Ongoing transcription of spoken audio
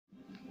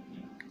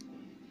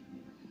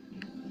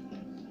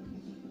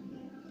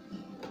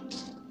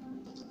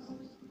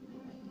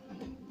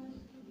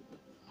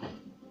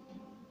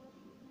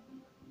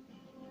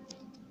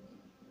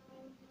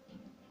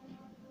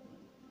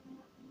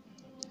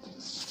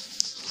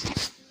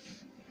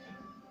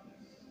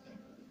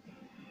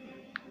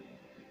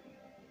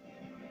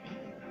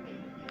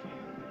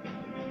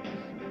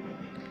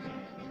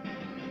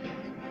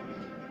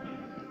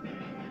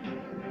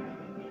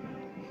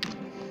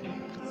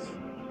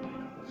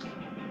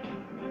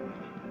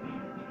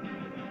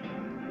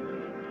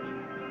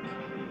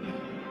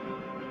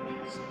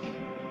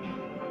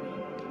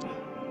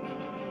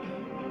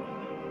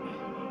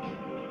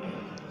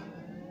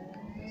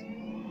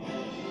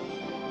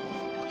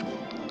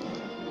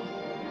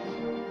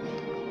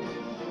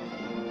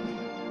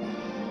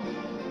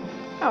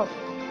Oh,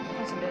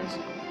 yes it is.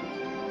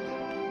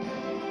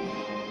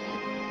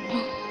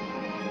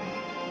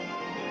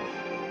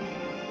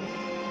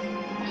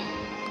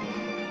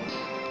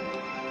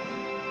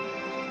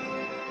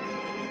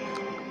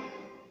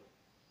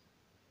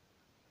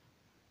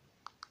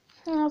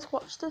 Now let's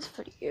watch this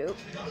video.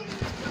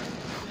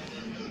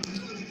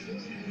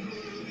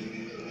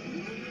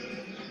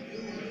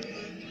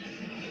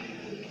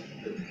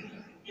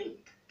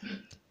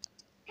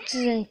 This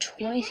is in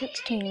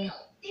 2016.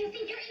 Do you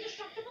think you're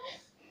indestructible?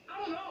 I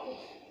don't know.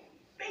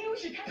 Maybe we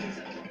should test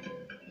it.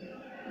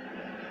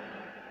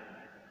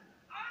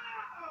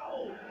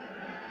 Ow!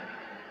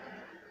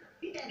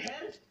 Eat that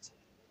head?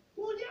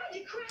 Well, yeah,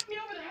 you cracked me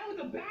over the head with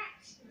a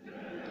bat.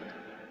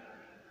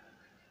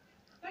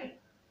 Hey.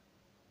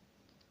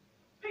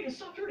 Hey, it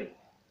stopped hurting.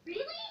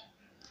 Really?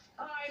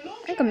 I'm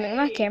okay. I can make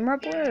my camera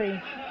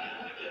blurry.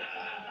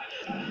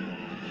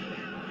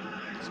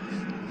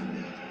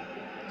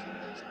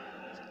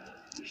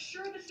 You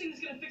sure this thing is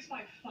gonna fix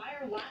my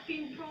fire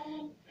laughing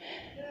problem?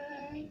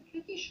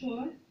 Pretty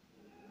sure.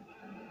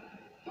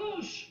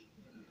 Push!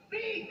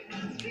 Speak!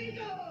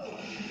 Speako!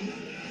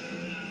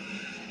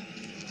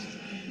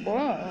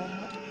 Whoa.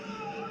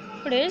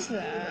 What is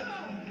that?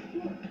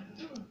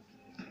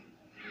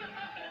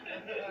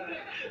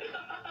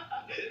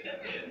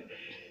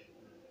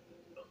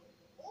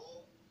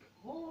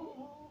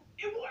 Oh,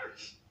 it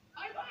worked!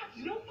 I laughed,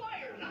 no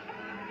fire!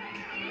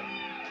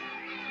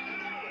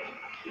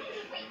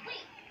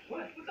 Wait.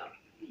 What? What's up?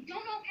 We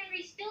don't know if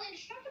Henry's still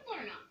indestructible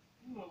or not.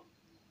 Oh.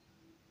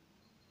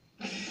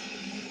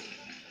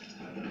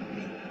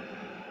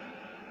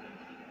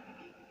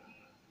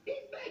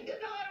 He's back to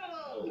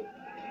normal!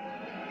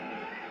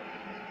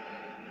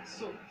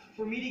 So,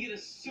 for me to get a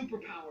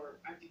superpower,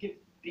 I have to get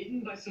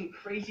bitten by some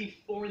crazy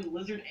foreign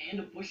lizard and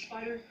a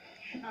bushfighter?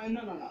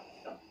 No.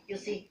 You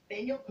see,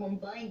 when you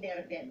combine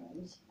their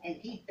venoms and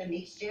heat the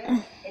mixture,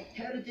 it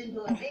turns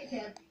into a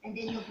vapor, and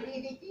then you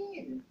breathe it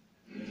in.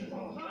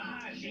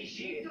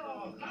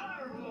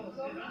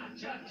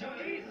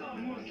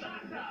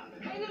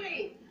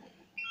 Henry!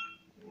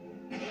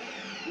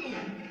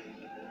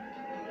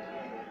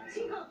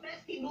 See how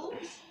fast he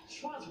moves?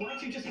 Schwartz, why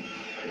don't you just...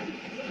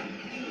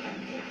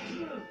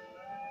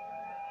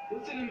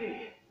 Listen to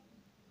me.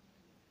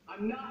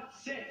 I'm not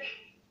sick.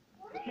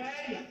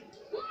 Okay?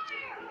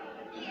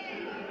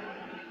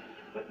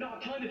 But no,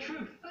 I'm telling the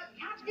truth. But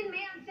Captain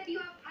Man said you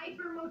have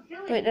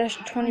hypermotility. Wait, that's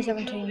Hypermobility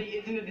 2017.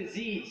 isn't a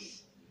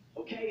disease.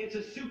 Okay? It's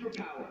a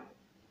superpower.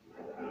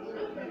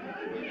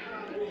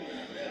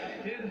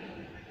 Kid,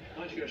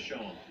 why don't you go show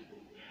him?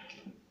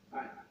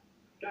 Alright.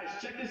 Guys,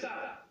 check this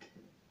out.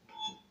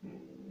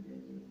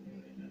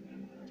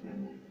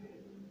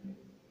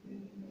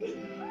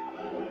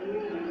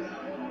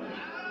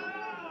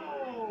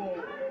 Ow!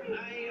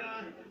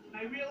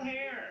 My real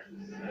hair.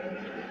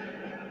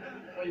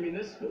 Oh, you mean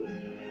this? Alright,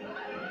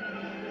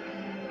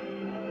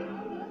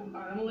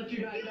 I'm gonna let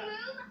you guys You out.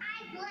 move,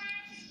 I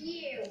blast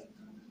you.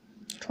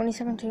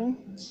 2017.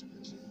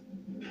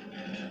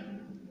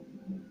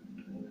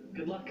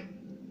 Good luck.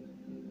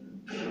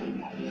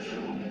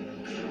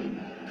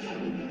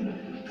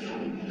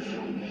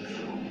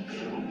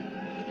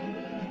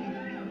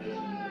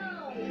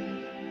 Whoa!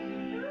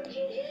 How'd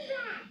you do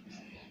that?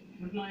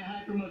 With my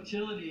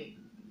hypermotility,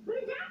 What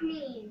does that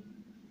mean?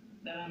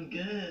 that I'm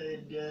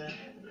good.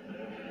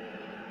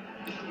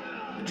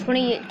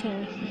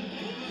 2018.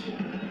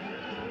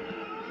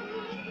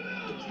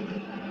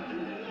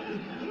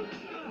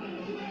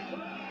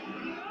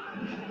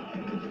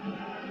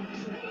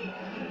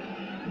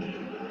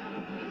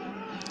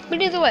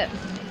 But either way,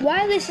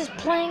 while this is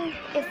playing,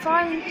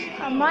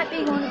 I might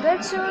be going to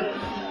bed soon,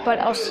 but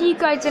I'll see you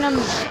guys in a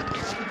minute.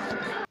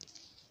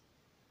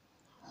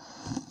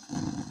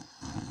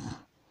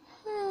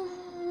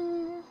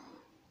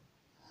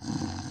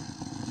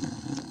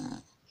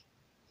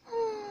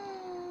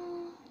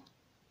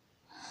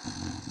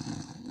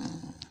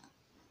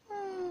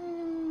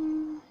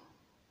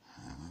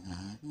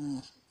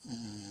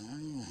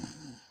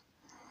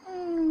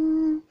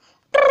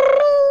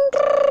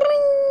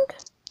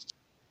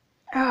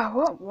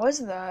 What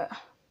was that?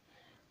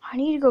 I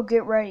need to go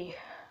get ready.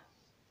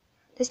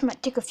 This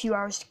might take a few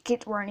hours to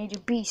get where I need to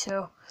be,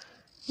 so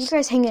you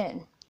guys hang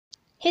in.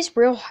 His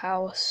real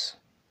house.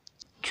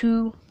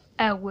 2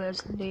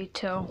 hours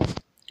later.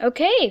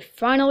 Okay,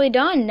 finally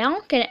done. Now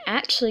I can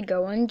actually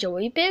go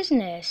enjoy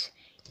business.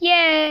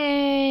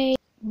 Yay!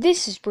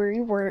 This is where he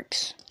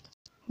works.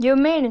 Yo,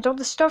 man, is all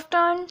the stuff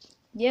done?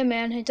 Yeah,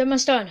 man, it's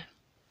almost done.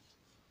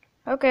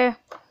 Okay.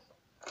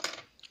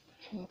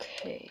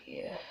 Okay,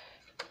 yeah.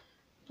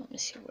 Let me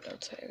see what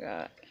else I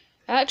got.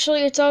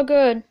 Actually, it's all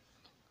good.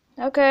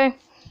 Okay.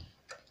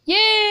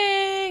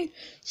 Yay!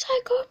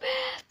 Psychopath!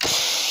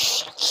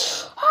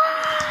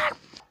 Ah!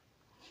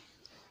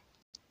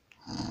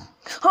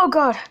 Oh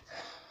god.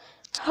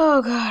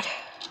 Oh god.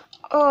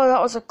 Oh,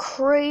 that was a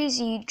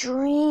crazy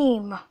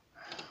dream.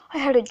 I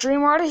had a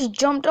dream where I just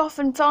jumped off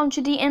and fell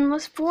into the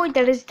endless void.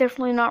 That is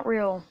definitely not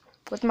real.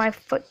 With my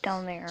foot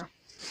down there.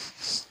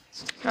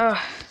 Ugh.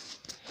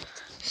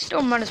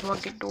 Still might as well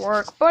get to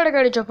work, but I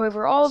gotta jump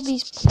over all of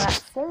these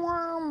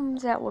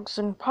platforms. That looks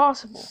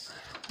impossible.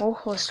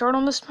 Well, let's start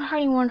on this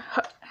tiny one.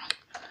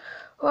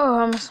 Whoa,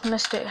 I almost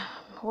missed it.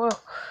 Whoa.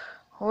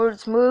 Oh,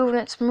 it's moving,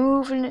 it's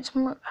moving, it's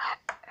moving.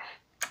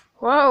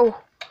 Whoa.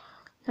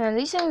 Man,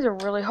 these things are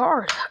really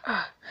hard.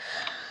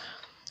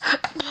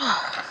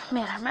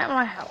 Man, I'm at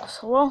my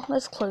house. Well,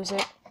 let's close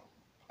it.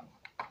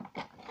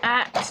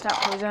 It's not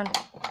closing.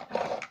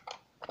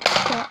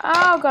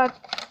 Oh, God.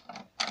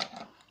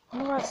 I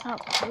wonder why it's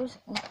not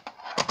closing.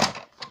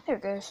 There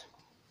it goes.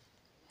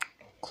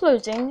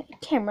 Closing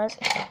cameras.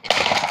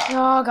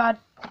 Oh, God.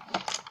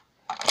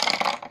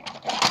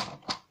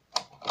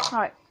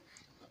 Alright.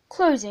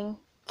 Closing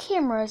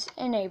cameras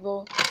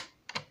enabled.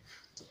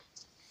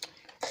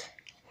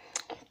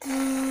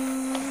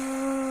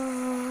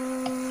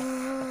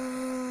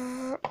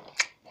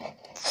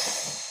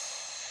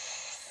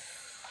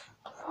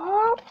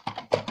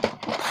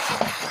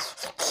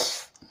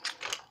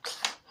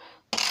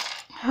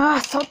 I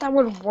thought that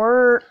would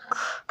work.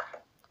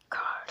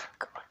 God.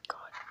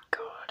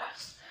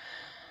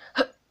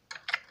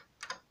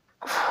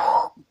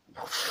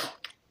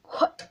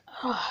 What?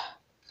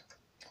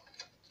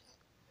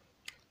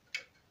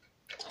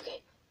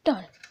 Okay,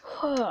 done.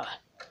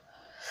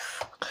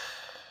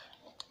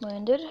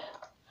 Landed.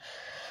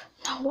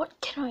 Now what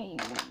can I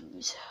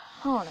use?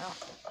 I don't know.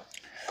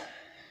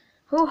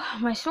 Oh,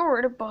 my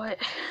sword, but...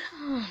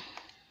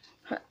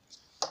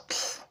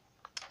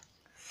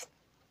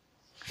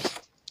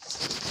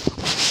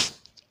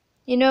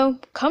 You know,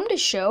 come to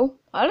show,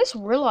 I just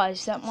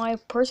realized that my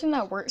person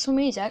that works for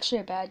me is actually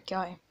a bad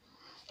guy.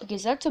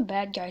 Because that's a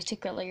bad guy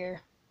secret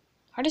layer.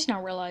 I just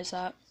now realized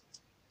that.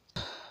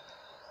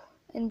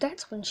 And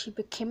that's when she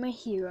became a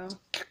hero.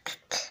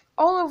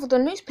 All over the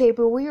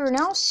newspaper, we are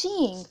now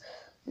seeing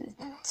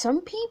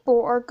some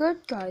people are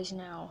good guys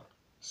now.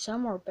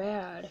 Some are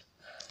bad.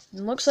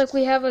 It looks like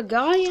we have a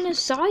guy and a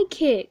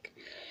sidekick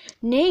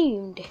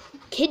named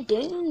Kid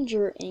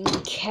Danger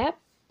and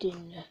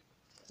Captain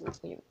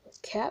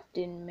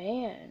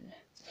Man.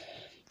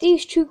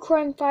 These two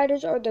crime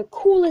fighters are the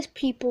coolest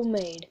people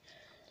made,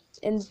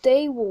 and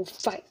they will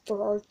fight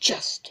for our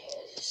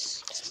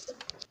justice.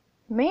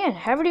 Man,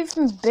 haven't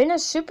even been a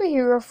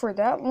superhero for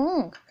that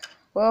long.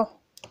 Well,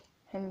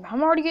 and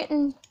I'm already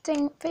getting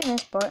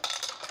famous, but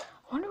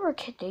I wonder where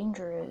Kid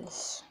Danger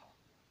is.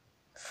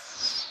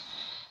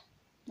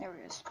 There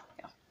he is.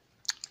 Yeah.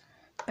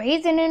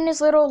 Bathing in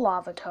his little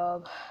lava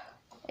tub,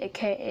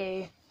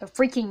 aka the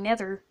freaking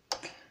Nether.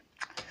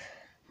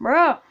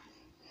 Bruh.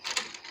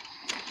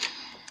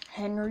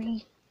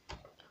 Henry.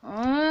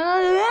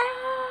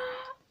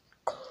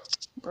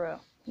 Bro,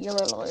 you're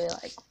literally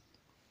like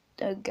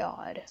a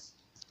god.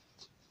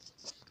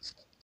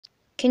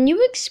 Can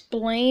you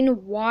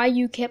explain why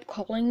you kept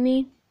calling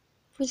me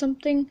for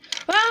something?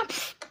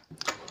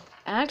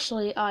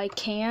 Actually, I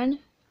can,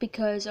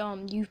 because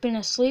you've been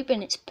asleep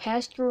and it's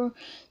past your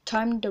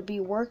time to be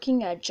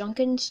working at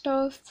Junkin'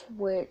 Stuff,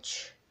 where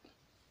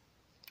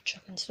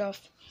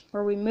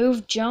we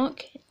move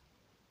junk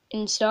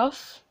and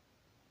stuff.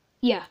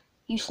 Yeah,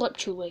 you slept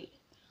too late.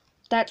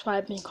 That's why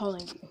I've been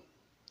calling you.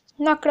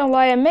 Not gonna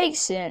lie, it makes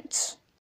sense.